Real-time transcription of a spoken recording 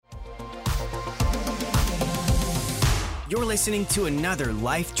You're listening to another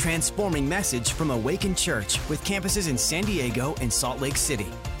life-transforming message from Awaken Church with campuses in San Diego and Salt Lake City.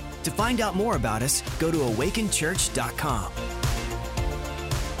 To find out more about us, go to awakenchurch.com.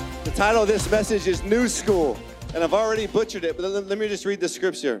 The title of this message is New School, and I've already butchered it, but let me just read the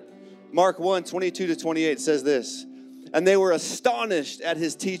scripture. Mark 1, 22-28 says this, and they were astonished at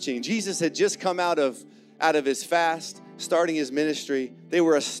his teaching. Jesus had just come out of his fast, starting his ministry. They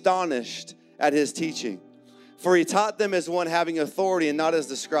were astonished at his teaching. For he taught them as one having authority and not as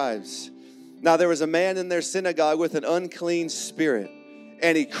the scribes. Now there was a man in their synagogue with an unclean spirit,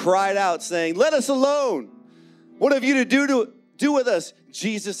 and he cried out, saying, "Let us alone! What have you to do with us,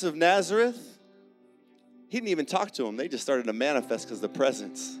 Jesus of Nazareth?" He didn't even talk to him. They just started to manifest because of the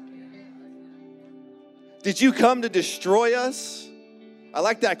presence. Did you come to destroy us? I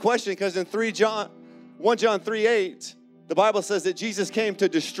like that question because in 1 John 3:8, the Bible says that Jesus came to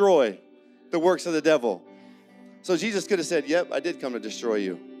destroy the works of the devil. So Jesus could have said, "Yep, I did come to destroy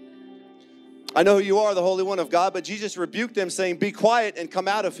you. I know who you are, the Holy One of God." But Jesus rebuked them, saying, "Be quiet and come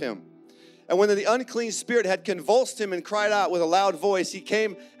out of him." And when the unclean spirit had convulsed him and cried out with a loud voice, he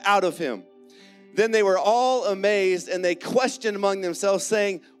came out of him. Then they were all amazed, and they questioned among themselves,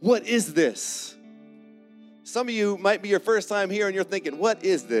 saying, "What is this?" Some of you might be your first time here, and you're thinking, "What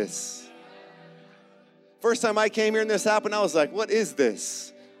is this?" First time I came here and this happened, I was like, "What is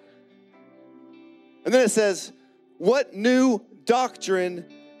this?" And then it says, "What new doctrine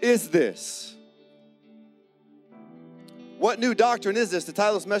is this?" What new doctrine is this? The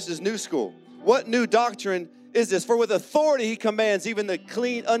title of this message is New School. What new doctrine is this? For with authority he commands even the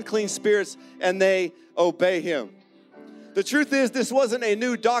unclean spirits, and they obey him. The truth is, this wasn't a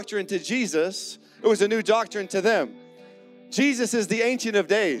new doctrine to Jesus. It was a new doctrine to them. Jesus is the Ancient of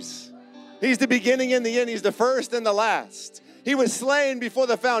Days. He's the beginning and the end. He's the first and the last. He was slain before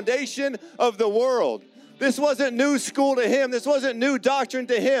the foundation of the world. This wasn't new school to him. This wasn't new doctrine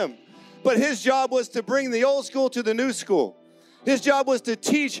to him. But his job was to bring the old school to the new school. His job was to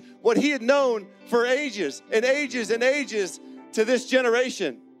teach what he had known for ages and ages and ages to this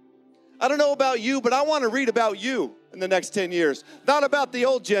generation. I don't know about you, but I want to read about you in the next 10 years, not about the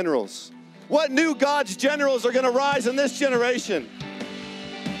old generals. What new God's generals are going to rise in this generation?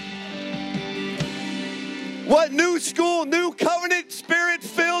 What new school, new covenant,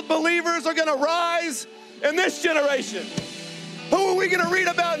 spirit-filled believers are going to rise in this generation? Who are we going to read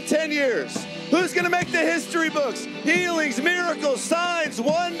about in 10 years? Who's going to make the history books? Healings, miracles, signs,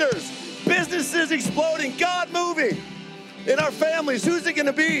 wonders, businesses exploding, God moving in our families. Who's it going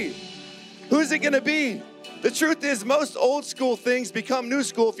to be? Who's it going to be? The truth is, most old school things become new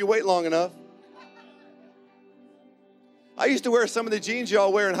school if you wait long enough. I used to wear some of the jeans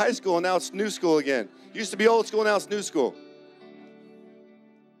y'all wear in high school, and now it's new school again. Used to be old school, now it's new school.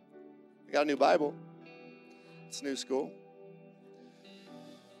 I got a new Bible. It's new school.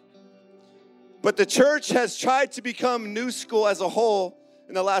 But the church has tried to become new school as a whole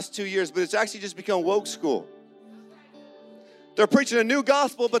in the last 2 years, but it's actually just become woke school. They're preaching a new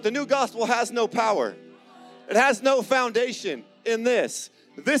gospel, but the new gospel has no power. It has no foundation in this.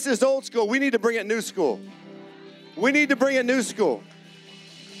 This is old school. We need to bring it new school. We need to bring it new school.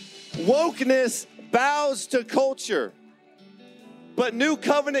 Wokeness bows to culture, but new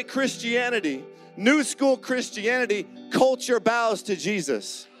covenant Christianity, new school Christianity, culture bows to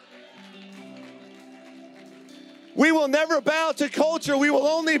Jesus. We will never bow to culture. We will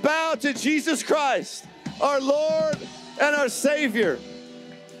only bow to Jesus Christ, our Lord and our Savior.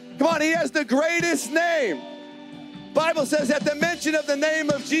 Come on, he has the greatest name. Bible says at the mention of the name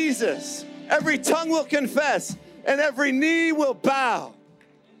of Jesus, every tongue will confess and every knee will bow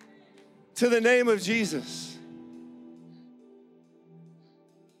to the name of Jesus.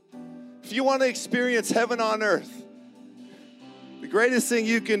 If you want to experience heaven on earth, the greatest thing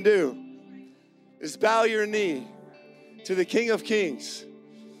you can do is bow your knee to the King of Kings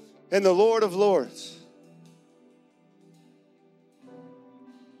and the Lord of Lords.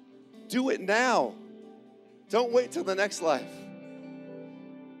 Do it now. Don't wait till the next life.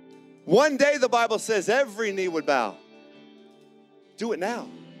 One day, the Bible says, every knee would bow. Do it now.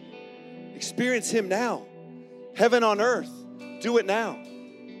 Experience him now. Heaven on earth. Do it now.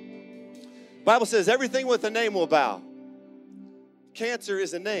 Bible says everything with a name will bow. Cancer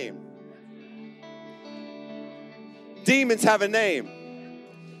is a name. Demons have a name.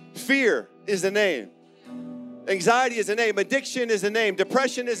 Fear is a name. Anxiety is a name. Addiction is a name.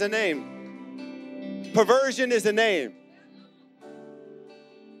 Depression is a name. Perversion is a name.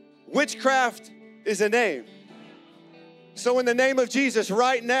 Witchcraft is a name. So in the name of Jesus,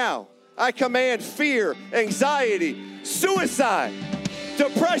 right now, I command fear, anxiety, suicide,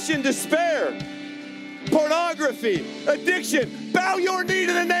 depression, despair, pornography, addiction. Bow your knee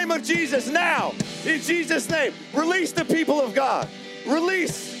to the name of Jesus now. In Jesus' name, release the people of God.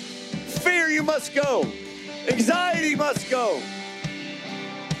 Release fear, you must go. Anxiety must go.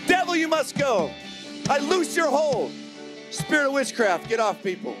 Devil, you must go. I loose your hold. Spirit of witchcraft, get off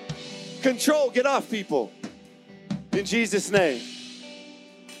people. Control, get off people. In Jesus' name.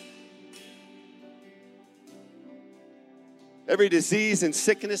 Every disease and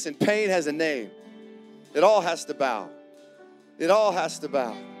sickness and pain has a name. It all has to bow. It all has to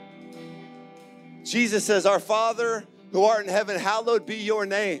bow. Jesus says, our Father who art in heaven, hallowed be your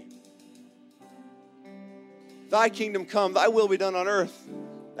name. Thy kingdom come, thy will be done on earth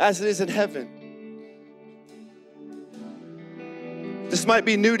as it is in heaven. This might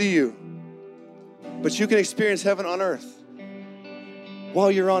be new to you, but you can experience heaven on earth while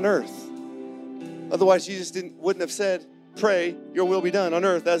you're on earth. Otherwise, Jesus wouldn't have said, pray, your will be done on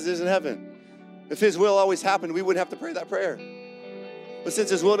earth as it is in heaven. If his will always happened, we wouldn't have to pray that prayer. But since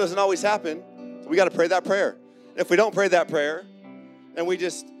his will doesn't always happen, we got to pray that prayer. If we don't pray that prayer, and we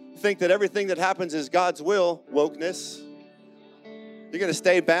just think that everything that happens is God's will, wokeness, you're going to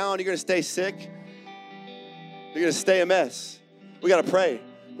stay bound, you're going to stay sick, you're going to stay a mess. We got to pray.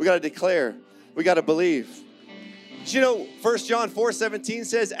 We got to declare. We got to believe. Do you know 1 John 4:17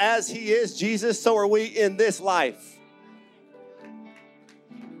 says, as he is, Jesus, so are we in this life.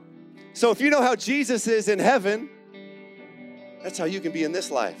 So if you know how Jesus is in heaven, that's how you can be in this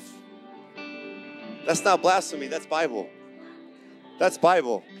life. That's not blasphemy. That's Bible. That's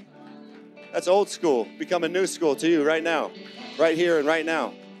Bible. That's old school. Becoming new school to you right now. Right here and right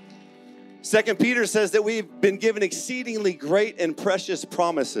now. 2 Peter says that we've been given exceedingly great and precious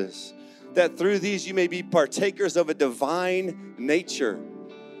promises, that through these you may be partakers of a divine nature.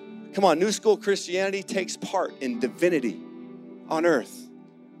 Come on, New School Christianity takes part in divinity on earth.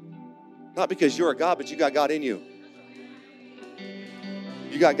 Not because you're a God, but you got God in you.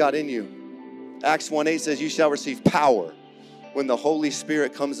 You got God in you. Acts 1:8 says you shall receive power when the Holy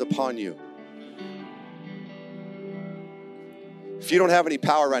Spirit comes upon you. If you don't have any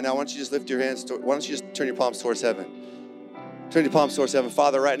power right now, why don't you just lift your hands? Why don't you just turn your palms towards heaven? Turn your palms towards heaven.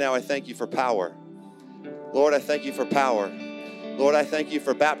 Father, right now I thank you for power. Lord, I thank you for power. Lord, I thank you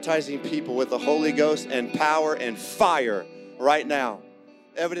for baptizing people with the Holy Ghost and power and fire right now.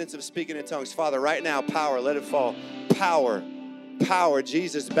 Evidence of speaking in tongues. Father, right now, power, let it fall. Power, power.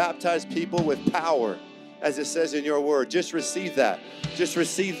 Jesus, baptize people with power, as it says in your word. Just receive that. Just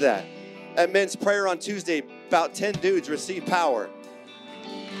receive that. At men's prayer on Tuesday, about 10 dudes receive power.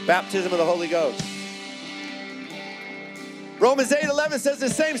 Baptism of the Holy Ghost. Romans 8:11 says the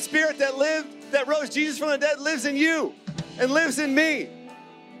same Spirit that rose Jesus from the dead lives in you and lives in me.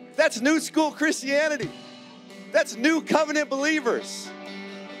 That's New School Christianity. That's new covenant believers.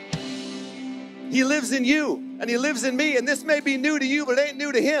 He lives in you and he lives in me. And this may be new to you, but it ain't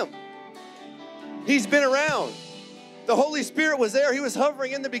new to him. He's been around. The Holy Spirit was there. He was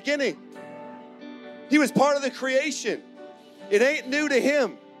hovering in the beginning. He was part of the creation. It ain't new to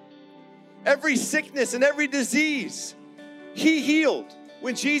him. Every sickness and every disease, he healed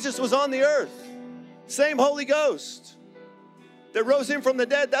when Jesus was on the earth. Same Holy Ghost that rose him from the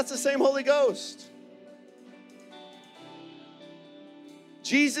dead, that's the same Holy Ghost.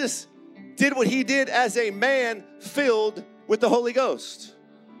 Jesus did what he did as a man filled with the Holy Ghost.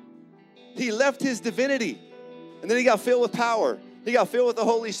 He left his divinity and then he got filled with power. He got filled with the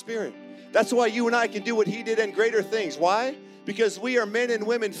Holy Spirit. That's why you and I can do what he did and greater things. Why? Because we are men and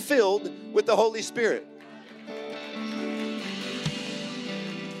women filled with the Holy Spirit.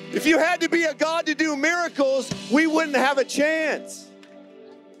 If you had to be a God to do miracles, we wouldn't have a chance.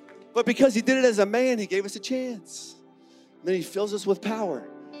 But because he did it as a man, he gave us a chance. And then he fills us with power.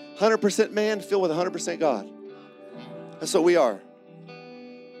 100% man filled with 100% God. That's what we are.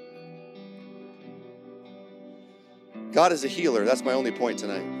 God is a healer. That's my only point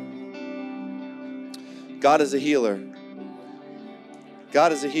tonight. God is a healer.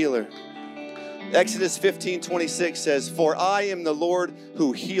 God is a healer. Exodus 15:26 says, for I am the Lord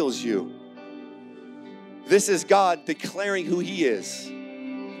who heals you. This is God declaring who he is.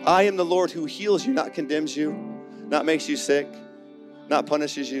 I am the Lord who heals you, not condemns you, not makes you sick, not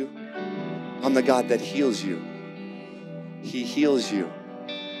punishes you. I'm the God that heals you. He heals you.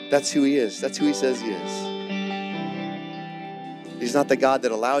 That's who he is. That's who he says he is. He's not the God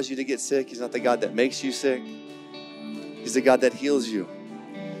that allows you to get sick. He's not the God that makes you sick. He's the God that heals you.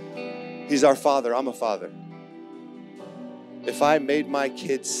 He's our Father. I'm a father. If I made my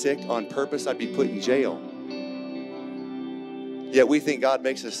kids sick on purpose, I'd be put in jail. Yet we think God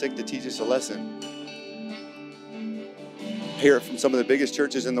makes us sick to teach us a lesson. hear it from some of the biggest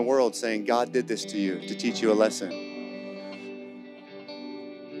churches in the world saying, God did this to you to teach you a lesson.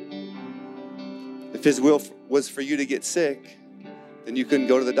 If his will was for you to get sick, then you couldn't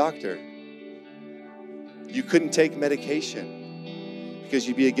go to the doctor. You couldn't take medication because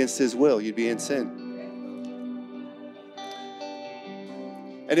you'd be against his will. You'd be in sin.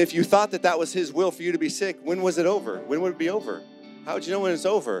 And if you thought that that was his will for you to be sick, when was it over? When would it be over? How would you know when it's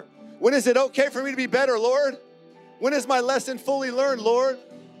over? When is it okay for me to be better, Lord? When is my lesson fully learned, Lord?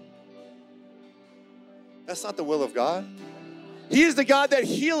 That's not the will of God. He is the God that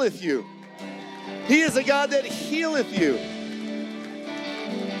healeth you. He is the God that healeth you.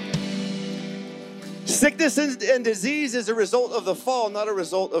 Sickness and disease is a result of the fall, not a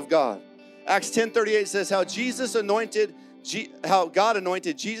result of God. Acts 10:38 says how God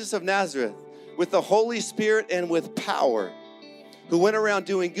anointed Jesus of Nazareth with the Holy Spirit and with power, who went around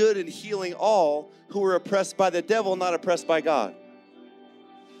doing good and healing all who were oppressed by the devil, not oppressed by God.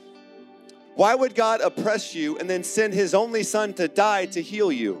 Why would God oppress you and then send his only son to die to heal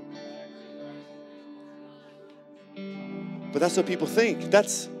you? But that's what people think.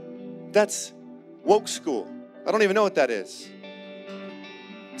 That's woke school. I don't even know what that is.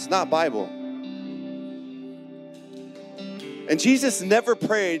 It's not Bible. And Jesus never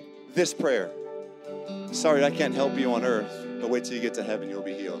prayed this prayer. Sorry, I can't help you on earth, but wait till you get to heaven, you'll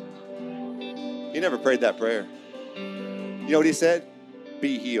be healed. He never prayed that prayer. You know what he said?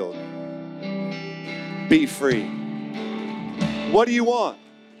 Be healed. Be free. What do you want?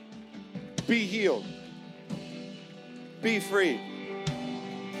 Be healed. Be free.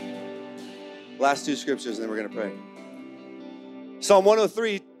 Last two scriptures, and then we're going to pray. Psalm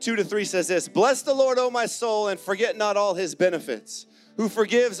 103, 2-3 says this: Bless the Lord, O my soul, and forget not all his benefits, who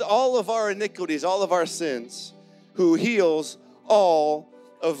forgives all of our iniquities, all of our sins, who heals all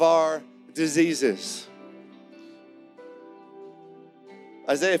of our diseases.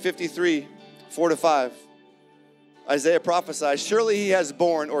 Isaiah 53, 4-5. Isaiah prophesies, surely he has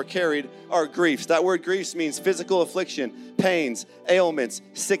borne or carried our griefs. That word griefs means physical affliction, pains, ailments,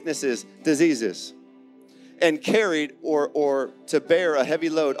 sicknesses, diseases. And carried or to bear a heavy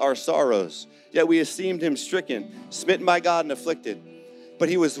load, our sorrows. Yet we esteemed him stricken, smitten by God and afflicted. But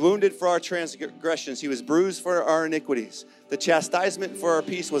he was wounded for our transgressions. He was bruised for our iniquities. The chastisement for our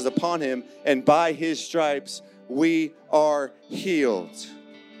peace was upon him, and by his stripes we are healed.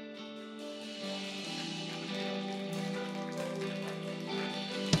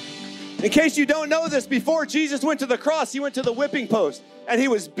 In case you don't know this, before Jesus went to the cross, he went to the whipping post, and he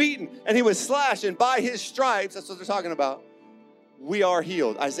was beaten, and he was slashed, and by his stripes, that's what they're talking about, we are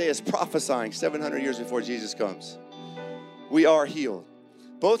healed. Isaiah is prophesying 700 years before Jesus comes. We are healed.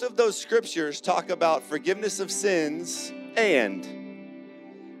 Both of those scriptures talk about forgiveness of sins and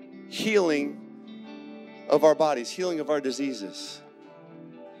healing of our bodies, healing of our diseases.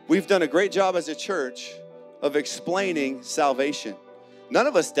 We've done a great job as a church of explaining salvation. None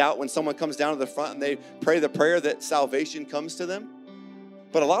of us doubt when someone comes down to the front and they pray the prayer that salvation comes to them.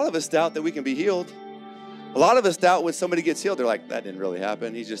 But a lot of us doubt that we can be healed. A lot of us doubt when somebody gets healed. They're like, that didn't really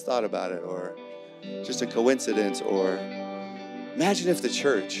happen. He just thought about it, or just a coincidence. Or imagine if the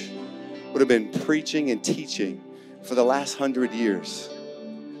church would have been preaching and teaching for the last 100 years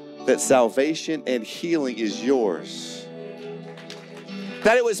that salvation and healing is yours.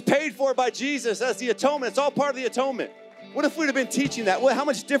 That it was paid for by Jesus as the atonement. It's all part of the atonement. What if we'd have been teaching that? Well, how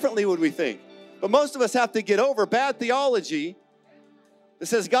much differently would we think? But most of us have to get over bad theology that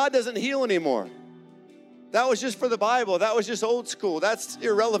says God doesn't heal anymore. That was just for the Bible. That was just old school. That's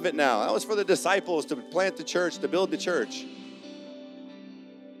irrelevant now. That was for the disciples to plant the church, to build the church.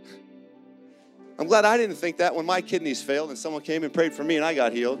 I'm glad I didn't think that when my kidneys failed and someone came and prayed for me and I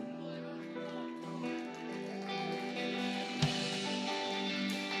got healed.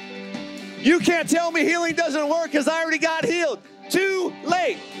 You can't tell me healing doesn't work because I already got healed. Too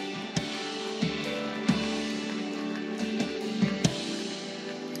late.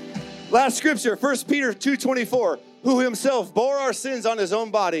 Last scripture, 1 Peter 2:24, who himself bore our sins on his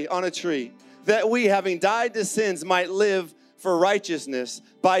own body on a tree, that we, having died to sins, might live for righteousness,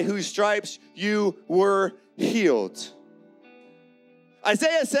 by whose stripes you were healed.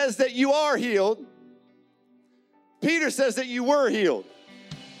 Isaiah says that you are healed. Peter says that you were healed.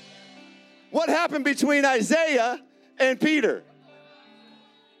 What happened between Isaiah and Peter?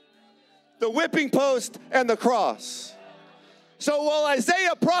 The whipping post and the cross. So while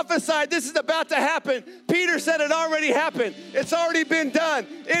Isaiah prophesied this is about to happen, Peter said it already happened. It's already been done.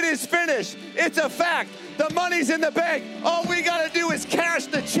 It is finished. It's a fact. The money's in the bank. All we got to do is cash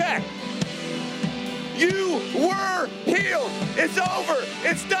the check. You were healed. It's over.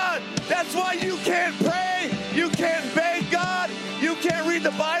 It's done. That's why you can't pray. You can't beg God. You can't read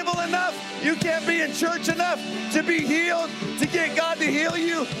the Bible enough. You can't be in church enough to be healed, to get God to heal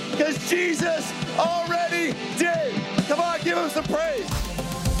you, because Jesus already did. Come on, give him some praise.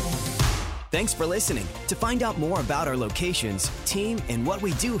 Thanks for listening. To find out more about our locations, team, and what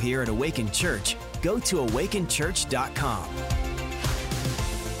we do here at Awaken Church, go to awakenchurch.com.